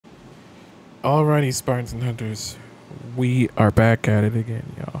Alrighty, Spartans and Hunters, we are back at it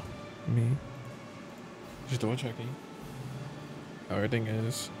again, y'all. Me, just double checking how everything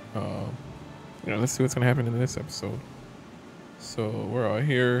is. Let's see what's gonna happen in this episode. So we're out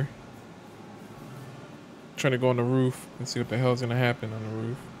here trying to go on the roof and see what the hell's gonna happen on the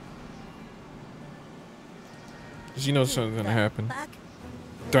roof. Cause you know something's gonna happen.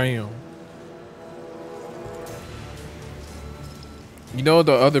 Damn. You know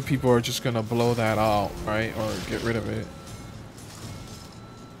the other people are just gonna blow that out, right? Or get rid of it.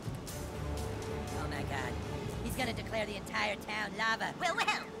 Oh my god. He's gonna declare the entire town lava. Well,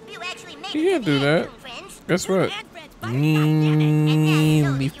 you actually made He can't do that. Guess what?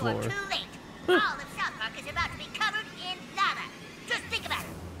 Leaf floor. All of South Park is about to be covered in lava. Just think about it.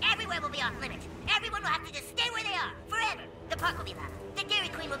 Everywhere will be off limits. Everyone will have to just stay where they are forever. The park will be lava. The Dairy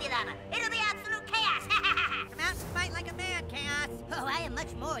Queen will be lava. It'll be absolute chaos. Come out and fight like a man, Chaos. Oh, I am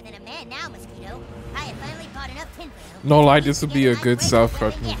much more than a man now, Mosquito. I have finally bought enough tinfoil. No lie, this would be a good South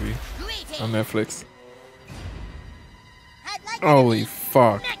Park movie on Netflix. Holy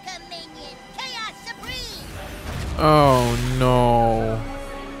fuck. Oh no.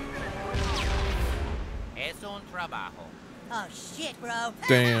 Oh shit, bro.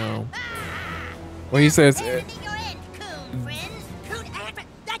 Damn. Well, he says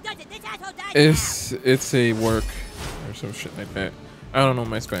it's a work or some shit like that. I don't know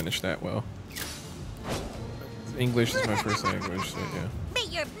my Spanish that well. English is my first language, so yeah.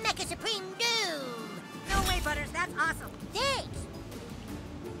 Meet your Mecha Supreme Doom. No way, Butters. That's awesome. Thanks.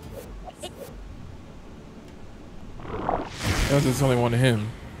 There's only one of him.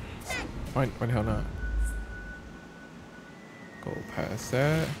 Why the hell not? Go past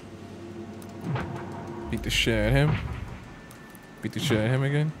that. Beat the shit out of him. Beat the shit out of him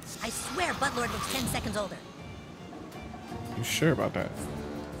again. I swear Buttlord looks 10 seconds older. You sure about that?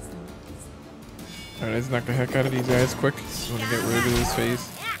 Alright, let's knock the heck out of these guys quick. I want to get rid of his face.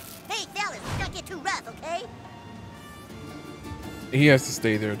 Hey, fellas, don't get too rough, okay? He has to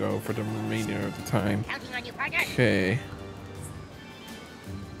stay there though for the remainder of the time. Counting on you, partner. Okay. I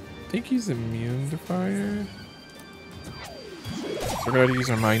think he's immune to fire. So we're gonna use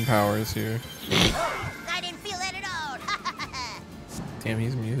our mind powers here. I didn't feel that at all. Damn,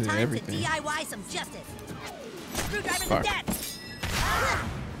 he's immune to everything. Time to DIY some justice. Screwdriver Fuck. to death.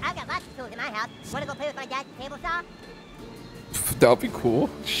 I've got lots of tools in my house. Wanna go play with my dad's table saw? That'll be cool.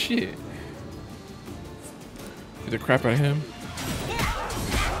 Shit. Get the crap out of him.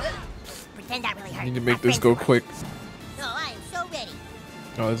 Pretend that really hurt. I need to make this go quick. Oh, I am so ready.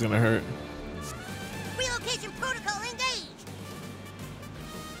 Oh, it's gonna hurt. Relocation protocol engaged.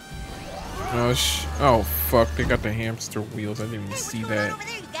 Oh fuck! They got the hamster wheels. I didn't even see that. Over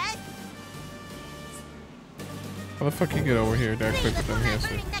there, you guys? How the fuck you get over here that quick with them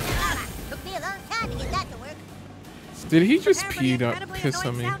hamsters? Took me a long time to get that to work. Did he just pee up, piss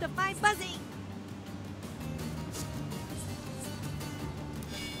on me?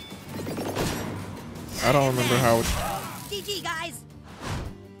 I don't remember how. GG, guys.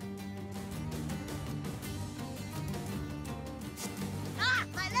 Ah,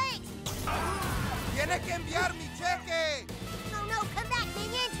 my legs! Tiene que enviar mi cheque. Oh no, come back,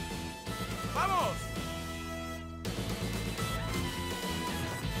 minions! Vamos.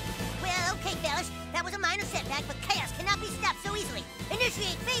 Well, okay, fellas. That was a minor setback, but chaos cannot be stopped so easily.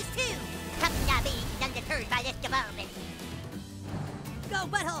 Initiate phase 2. Captain Dobby is undeterred by this development. Go,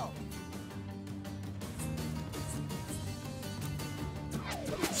 butthole!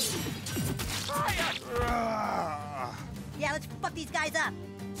 Yeah, let's fuck these guys up.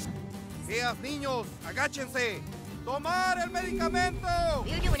 Días, niños, agáchense. Tomar el medicamento.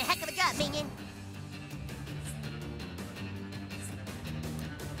 You're doing a heck of a job, minion.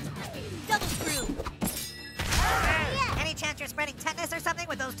 Double screw. Yeah. Any chance you're spreading tetanus or something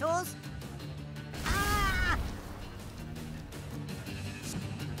with those tools? Ah!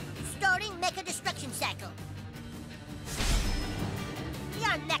 Starting Mecha Destruction Cycle.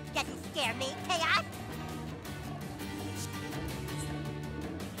 Your mech doesn't scare me, Chaos.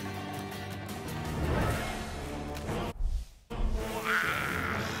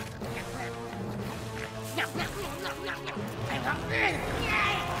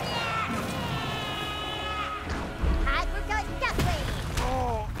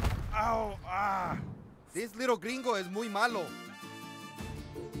 Oh, ow, ah. This little gringo es muy malo.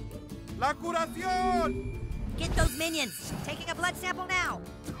 La curación. Get those minions. Taking a blood sample now.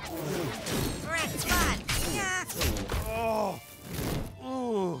 Correct spot. Yeah. Oh.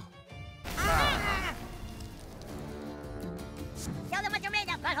 Ooh. Ah. Tell them what you're made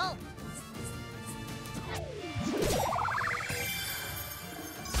of, butthole.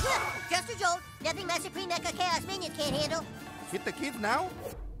 Just a jolt. Nothing my Supreme Mecha Chaos minions can't handle. Hit the kids now?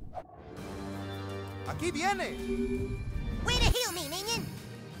 Aquí viene! Way to heal me, minion!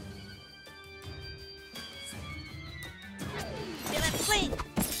 Feel it fling!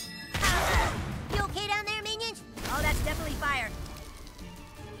 You okay down there, minions? Oh, that's definitely fire.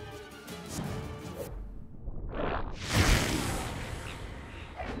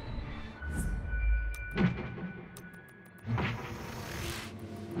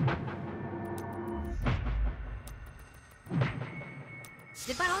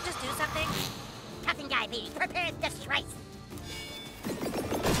 Did Butthole just do something? Toughen diabetes, prepare the strikes.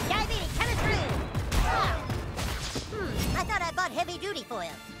 Diabetes, coming through! Oh. I thought I bought heavy-duty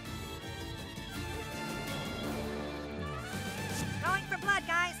foil. Going for blood,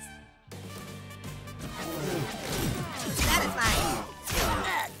 guys. Satisfying.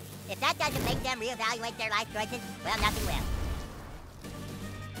 If that doesn't make them reevaluate their life choices, well, nothing will.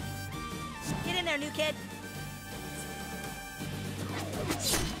 Get in there, new kid.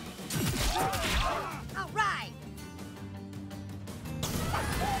 All right.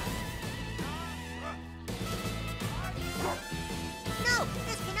 No,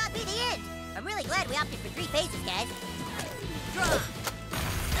 this cannot be the end. I'm really glad we opted for 3 phases, guys. Draw.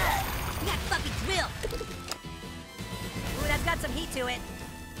 That fucking drill. Ooh, that's got some heat to it.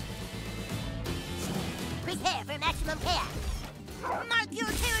 Prepare for maximum chaos. Mark your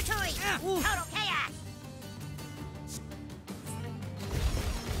territory. Total chaos.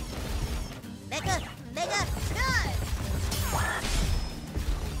 Mega charge.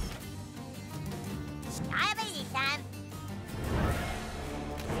 Diabetes time.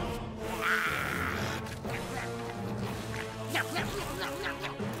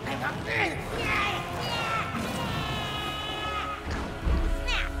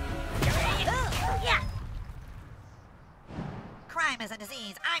 Crime is a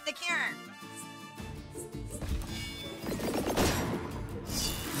disease. I'm the cure.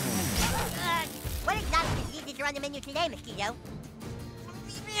 What exotic diseases are on the menu today, Mosquito?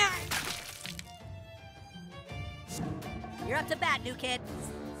 You're up to bat, new kid.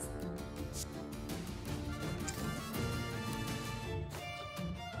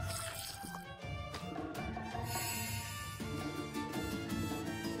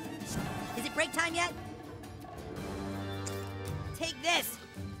 Is it break time yet? Take this.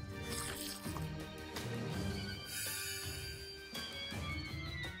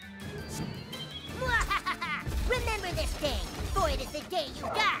 Remember this day, for it is the day you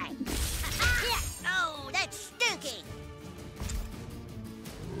die. Oh, that's stinky.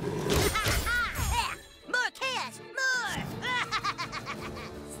 More chaos, more.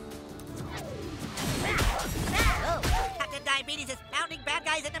 Oh, Captain Diabetes is pounding bad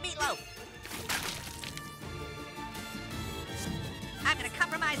guys into meatloaf. I'm gonna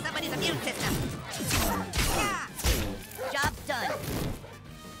compromise somebody's immune system. Yeah. Job done.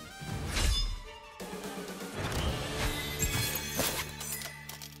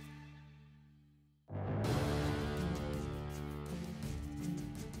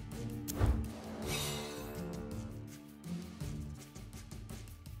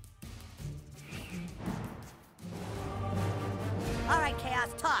 All right, Chaos,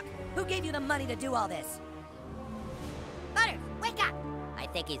 talk. Who gave you the money to do all this? Butters, wake up. I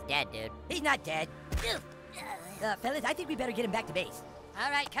think he's dead, dude. He's not dead. Fellas, I think we better get him back to base. All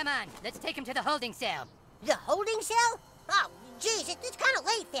right, come on. Let's take him to the holding cell. The holding cell? Oh, jeez, it's kind of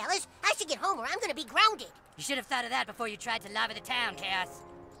late, fellas. I should get home or I'm gonna be grounded. You should have thought of that before you tried to lava the town, Chaos.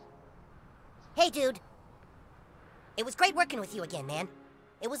 Hey, dude. It was great working with you again, man.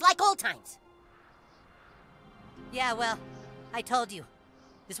 It was like old times. Yeah, well, I told you.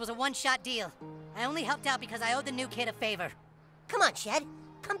 This was a one-shot deal. I only helped out because I owed the new kid a favor. Come on, Shed.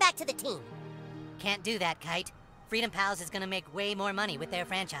 Come back to the team. Can't do that, Kite. Freedom Pals is gonna make way more money with their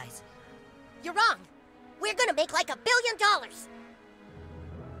franchise. You're wrong. We're gonna make like $1 billion.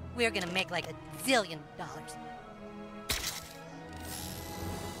 We're gonna make like $1 zillion.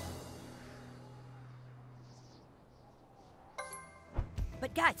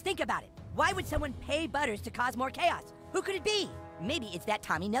 But guys, think about it. Why would someone pay Butters to cause more chaos? Who could it be? Maybe it's that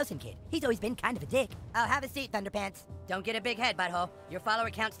Tommy Nelson kid. He's always been kind of a dick. I'll have a seat, Thunderpants. Don't get a big head, Butthole. Your follower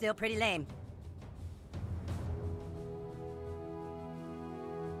count's still pretty lame.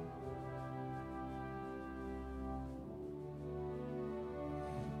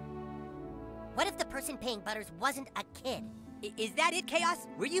 What if the person paying Butters wasn't a kid? Is that it, Chaos?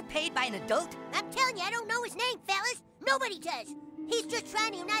 Were you paid by an adult? I'm telling you, I don't know his name, fellas. Nobody does. He's just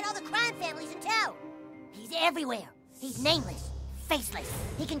trying to unite all the crime families in town. He's everywhere. He's nameless, faceless.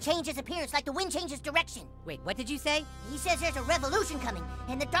 He can change his appearance like the wind changes direction. Wait, what did you say? He says there's a revolution coming,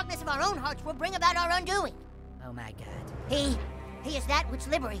 and the darkness of our own hearts will bring about our undoing. Oh my god. He is that which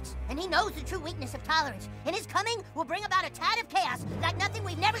liberates, and he knows the true weakness of tolerance, and his coming will bring about a tide of chaos like nothing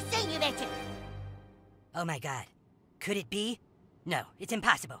we've never seen, you betcha. Oh my god. Could it be? No, it's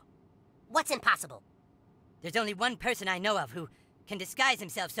impossible. What's impossible? There's only one person I know of who can disguise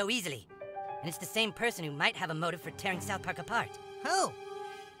himself so easily. And it's the same person who might have a motive for tearing South Park apart. Who?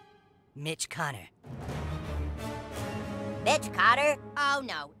 Mitch Connor. Mitch Carter? Oh,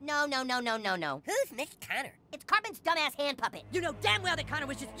 no. No. Who's Mitch Connor? It's Cartman's dumbass hand puppet. You know damn well that Connor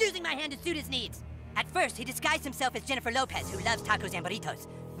was just using my hand to suit his needs. At first, he disguised himself as Jennifer Lopez, who loves tacos and burritos.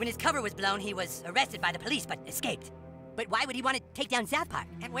 When his cover was blown, he was arrested by the police, but escaped. But why would he want to take down South Park?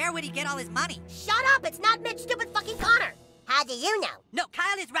 And where would he get all his money? Shut up! It's not Mitch stupid fucking Connor! How do you know? No,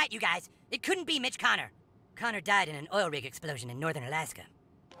 Kyle is right, you guys. It couldn't be Mitch Connor. Connor died in an oil rig explosion in northern Alaska.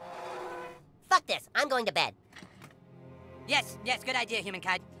 Fuck this. I'm going to bed. Yes, good idea,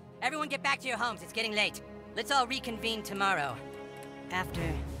 humankind. Everyone get back to your homes. It's getting late. Let's all reconvene tomorrow. After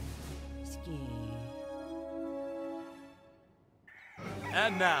skiing.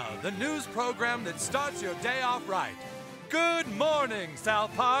 And now, the news program that starts your day off right. Good morning,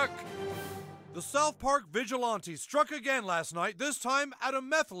 South Park! The South Park Vigilantes struck again last night, this time at a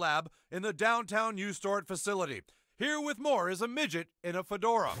meth lab in the downtown U-Stort facility. Here with more is a midget in a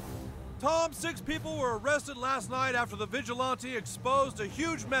fedora. Tom, 6 people were arrested last night after the vigilante exposed a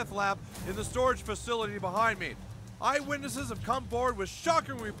huge meth lab in the storage facility behind me. Eyewitnesses have come forward with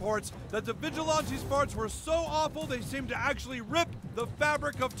shocking reports that the vigilante's farts were so awful they seemed to actually rip the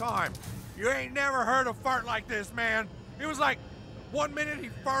fabric of time. You ain't never heard a fart like this, man. It was like 1 minute he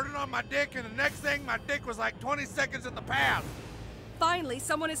farted on my dick, and the next thing my dick was like 20 seconds in the past. Finally,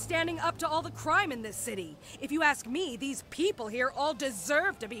 someone is standing up to all the crime in this city. If you ask me, these people here all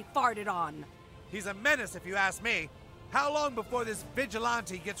deserve to be farted on. He's a menace if you ask me. How long before this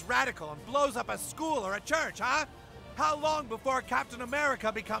vigilante gets radical and blows up a school or a church, huh? How long before Captain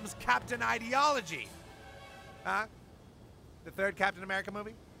America becomes Captain Ideology? Huh? The third Captain America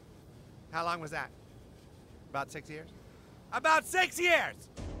movie? How long was that? About 6 years? About 6 years!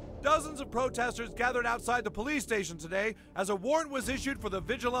 Dozens of protesters gathered outside the police station today as a warrant was issued for the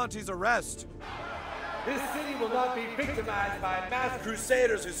vigilante's arrest. This city will not be victimized by mass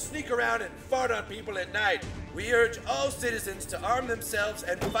crusaders who sneak around and fart on people at night. We urge all citizens to arm themselves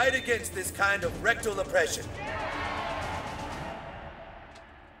and fight against this kind of rectal oppression.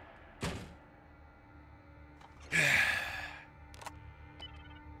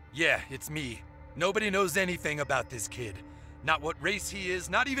 Yeah, it's me. Nobody knows anything about this kid. Not what race he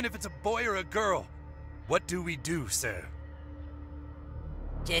is, not even if it's a boy or a girl. What do we do, sir?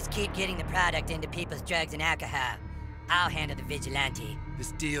 Just keep getting the product into people's drugs and alcohol. I'll handle the vigilante.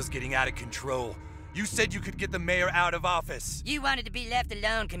 This deal's getting out of control. You said you could get the mayor out of office. You wanted to be left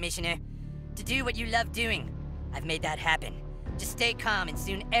alone, Commissioner. To do what you love doing. I've made that happen. Just stay calm and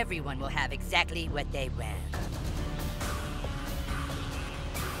soon everyone will have exactly what they want.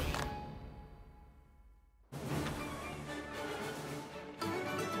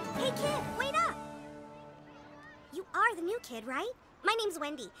 Hey kid, wait up! You are the new kid, right? My name's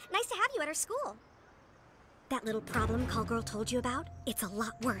Wendy. Nice to have you at our school. That little problem Call Girl told you about? It's a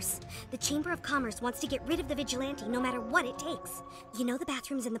lot worse. The Chamber of Commerce wants to get rid of the vigilante no matter what it takes. You know the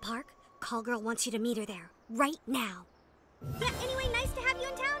bathrooms in the park? Call Girl wants you to meet her there, right now. Anyway, nice to have you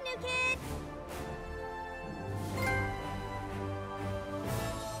in town, new kid!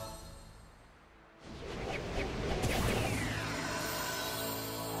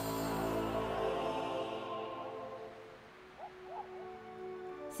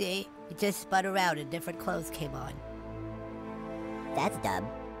 See? It just spun around and different clothes came on. That's dumb.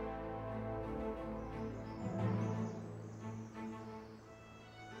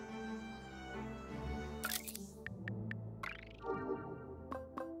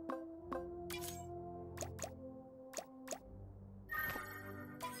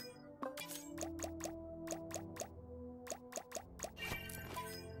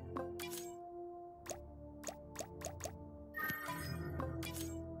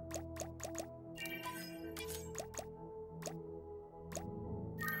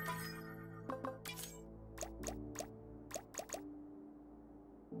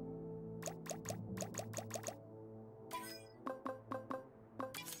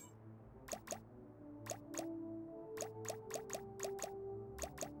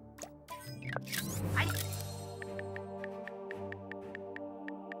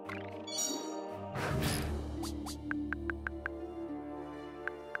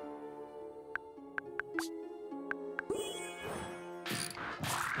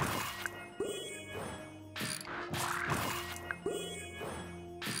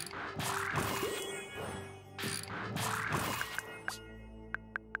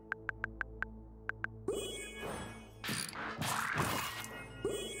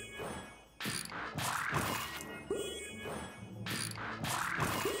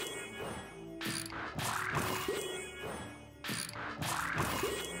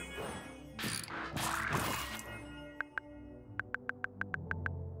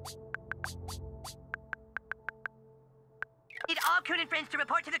 to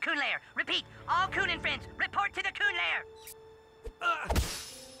report to the coon lair. Repeat, all coon and friends, report to the coon lair.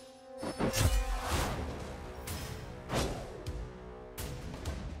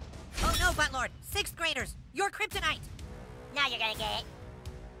 Oh no, Buttlord. 6th graders, you're kryptonite. Now you're gonna get it.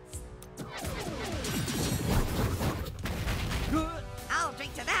 I'll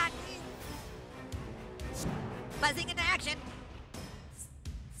drink to that. Buzzing into action.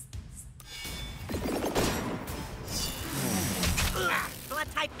 Blood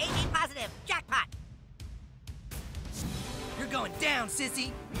type AB positive. Jackpot. You're going down,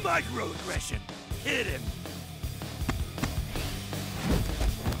 sissy. Microaggression. Hit him.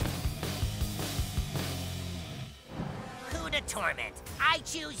 Who to torment? I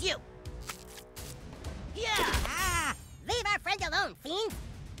choose you. Yeah! Ah! Leave our friend alone, fiend!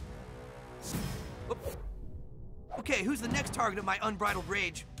 Okay, who's the next target of my unbridled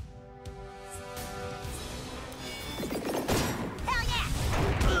rage? Hell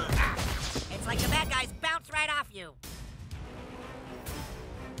yeah! It's like the bad guys bounce right off you.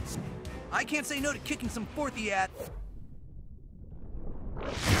 I can't say no to kicking some fourthy at.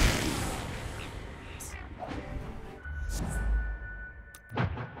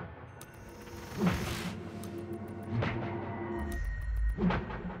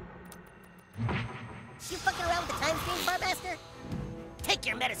 You fucking around with the time stream, Barmaster? Take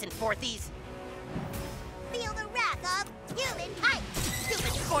your medicine, fourthies! Feel the wrath of human kite!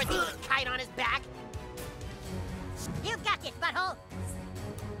 Stupid fourthie with a kite on his back! You've got this, butthole!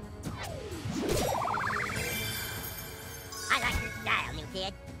 I like your style, new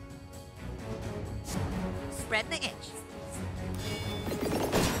kid. Spread the itch.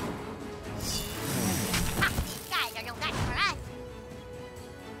 Ha! These guys are no match for us!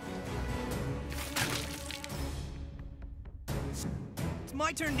 It's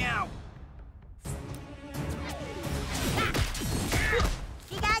my turn now.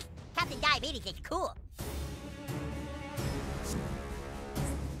 See, guys? Captain Diabetes is cool.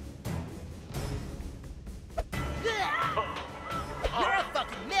 You're a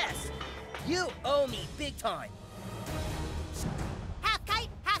fucking mess! You owe me big time. Half kite,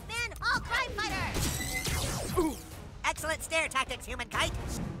 half man, all crime fighters! Ooh. Excellent stare tactics, human kite.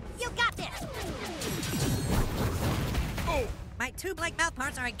 You got this! Oh! My two blank mouth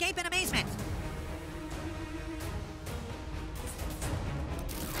parts are agape in amazement.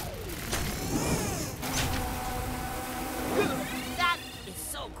 That is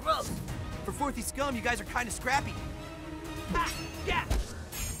so gross. For fourthy scum, you guys are kind of scrappy. Ah, yeah.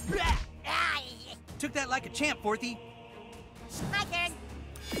 Ah, Took that like a champ, fourthy. my turn!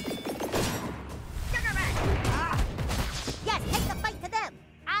 Sugar rush! Ah. Yes, take the fight to them!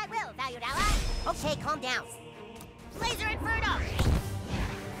 I will, valued ally! Okay, calm down. Laser Inferno!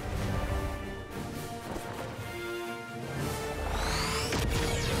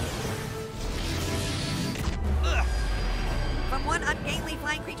 From one ungainly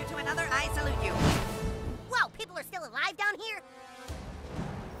flying creature to another, I salute you. Whoa, people are still alive down here?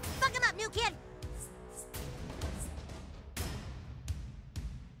 Fuck him up, new kid!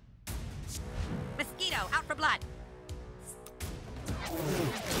 Mosquito, out for blood.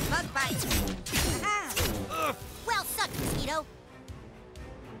 Bug bite. Ah. Well sucked, Mosquito!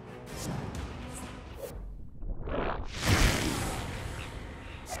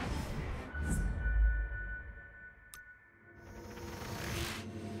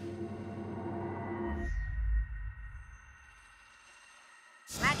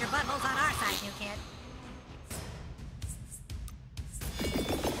 Glad your butthole's on our side, new kid.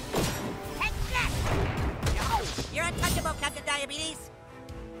 Take that! You're untouchable, Captain Diabetes.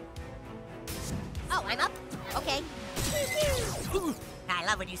 Oh, I'm up? Okay. I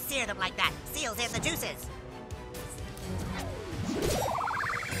love when you sear them like that. Seals in the juices.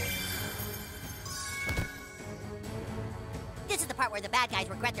 This is the part where the bad guys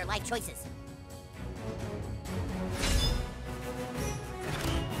regret their life choices.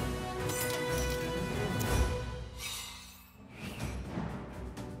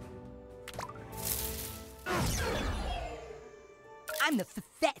 I'm the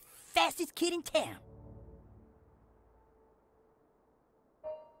fastest kid in town.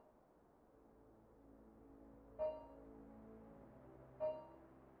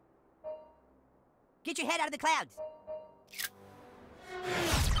 Get your head out of the clouds.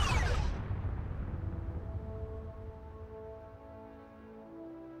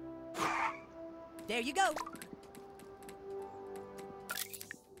 There you go.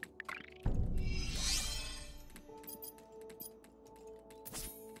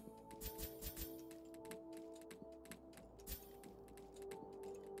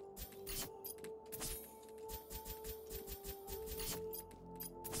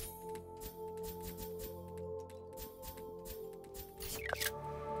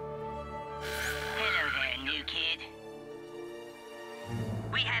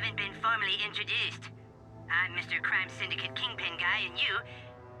 formally introduced. I'm Mr. Crime Syndicate Kingpin Guy, and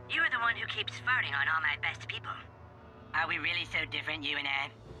you're the one who keeps farting on all my best people. Are we really so different, you and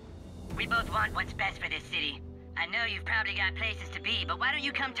I? We both want what's best for this city. I know you've probably got places to be, but why don't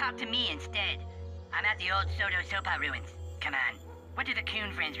you come talk to me instead? I'm at the old Soto Sopa ruins. Come on, what do the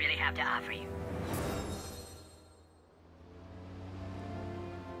Coon friends really have to offer you?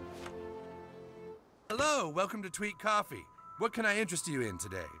 Hello, welcome to Tweet Coffee. What can I interest you in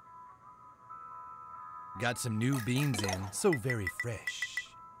today? Got some new beans in, so very fresh.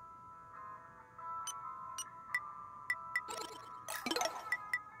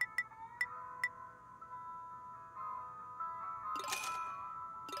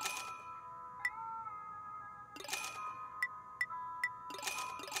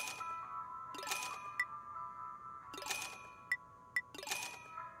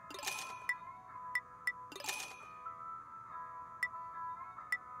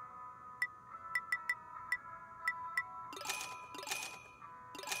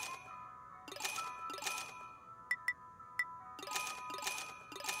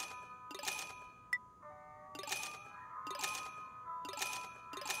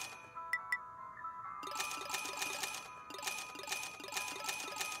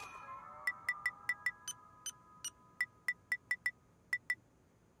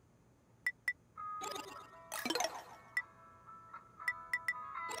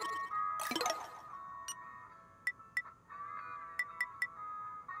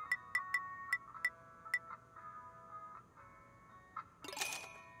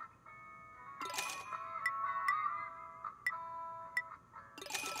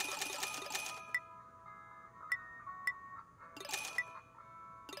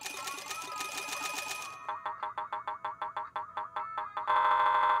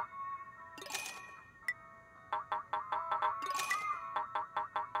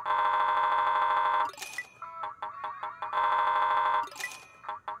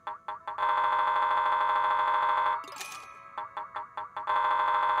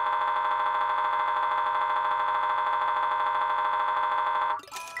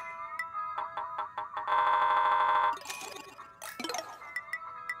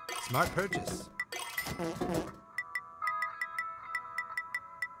 Smart purchase.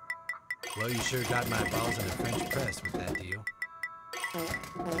 Well, you sure got my balls in a French press with that deal.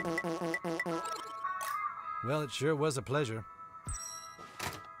 Well, it sure was a pleasure.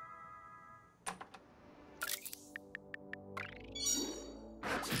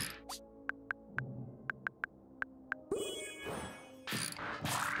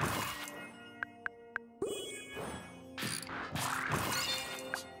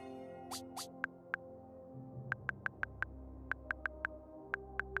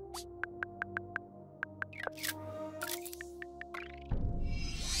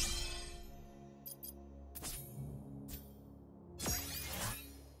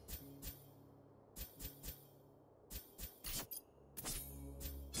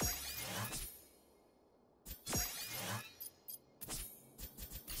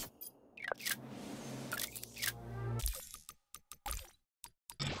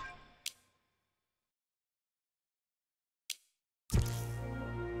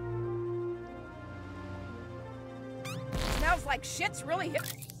 Smells like shit's really hit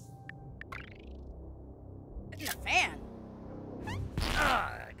in the fan.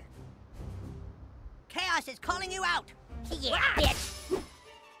 Ugh. Chaos is calling you out. Yeah, bitch.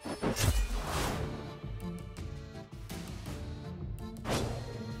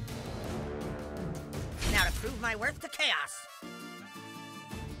 Now to prove my worth to Chaos.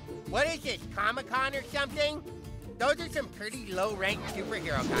 What is this, Comic-Con or something? Those are some pretty low-ranked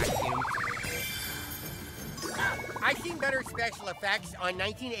superhero costumes. I've seen better special effects on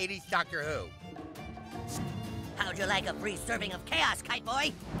 1980s Doctor Who. How'd you like a free serving of Chaos, Kite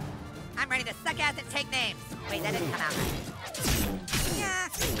Boy? I'm ready to suck ass and take names. Wait, that didn't come out right. Yeah.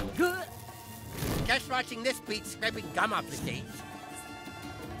 Good. Just watching this beat scraping gum off the stage.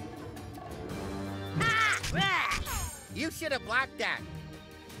 Ah! Rah! You should have blocked that.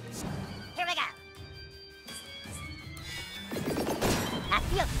 Here we go. I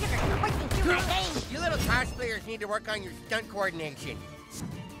feel sugar coursing through my veins. You little cosplayers need to work on your stunt coordination.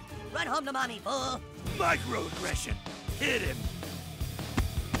 Run home to mommy, fool. Microaggression. Hit him.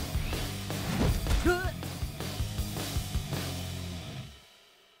 Good.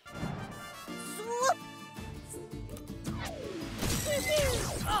 Swoop.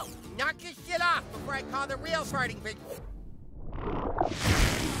 Oh, knock this shit off before I call the real farting big.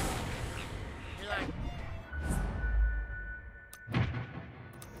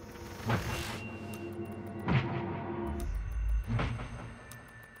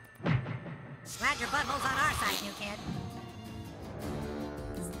 Glad your butthole's on our side, new kid.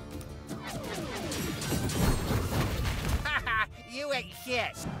 Haha, you ain't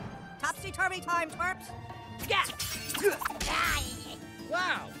shit. Topsy-turvy time, twerps. Yeah.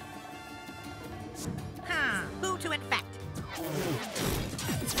 Wow. Huh, who to infect? We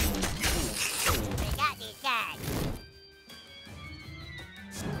got these guys.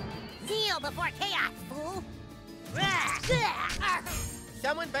 Zeal before chaos, fool.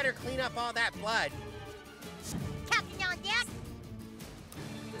 Someone better clean up all that blood. Captain on deck.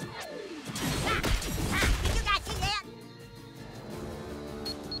 Did you guys see that?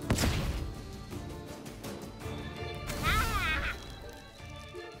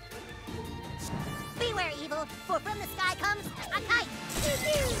 Beware, evil, for from the sky comes a kite.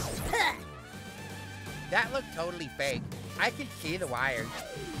 That looked totally fake. I could see the wires.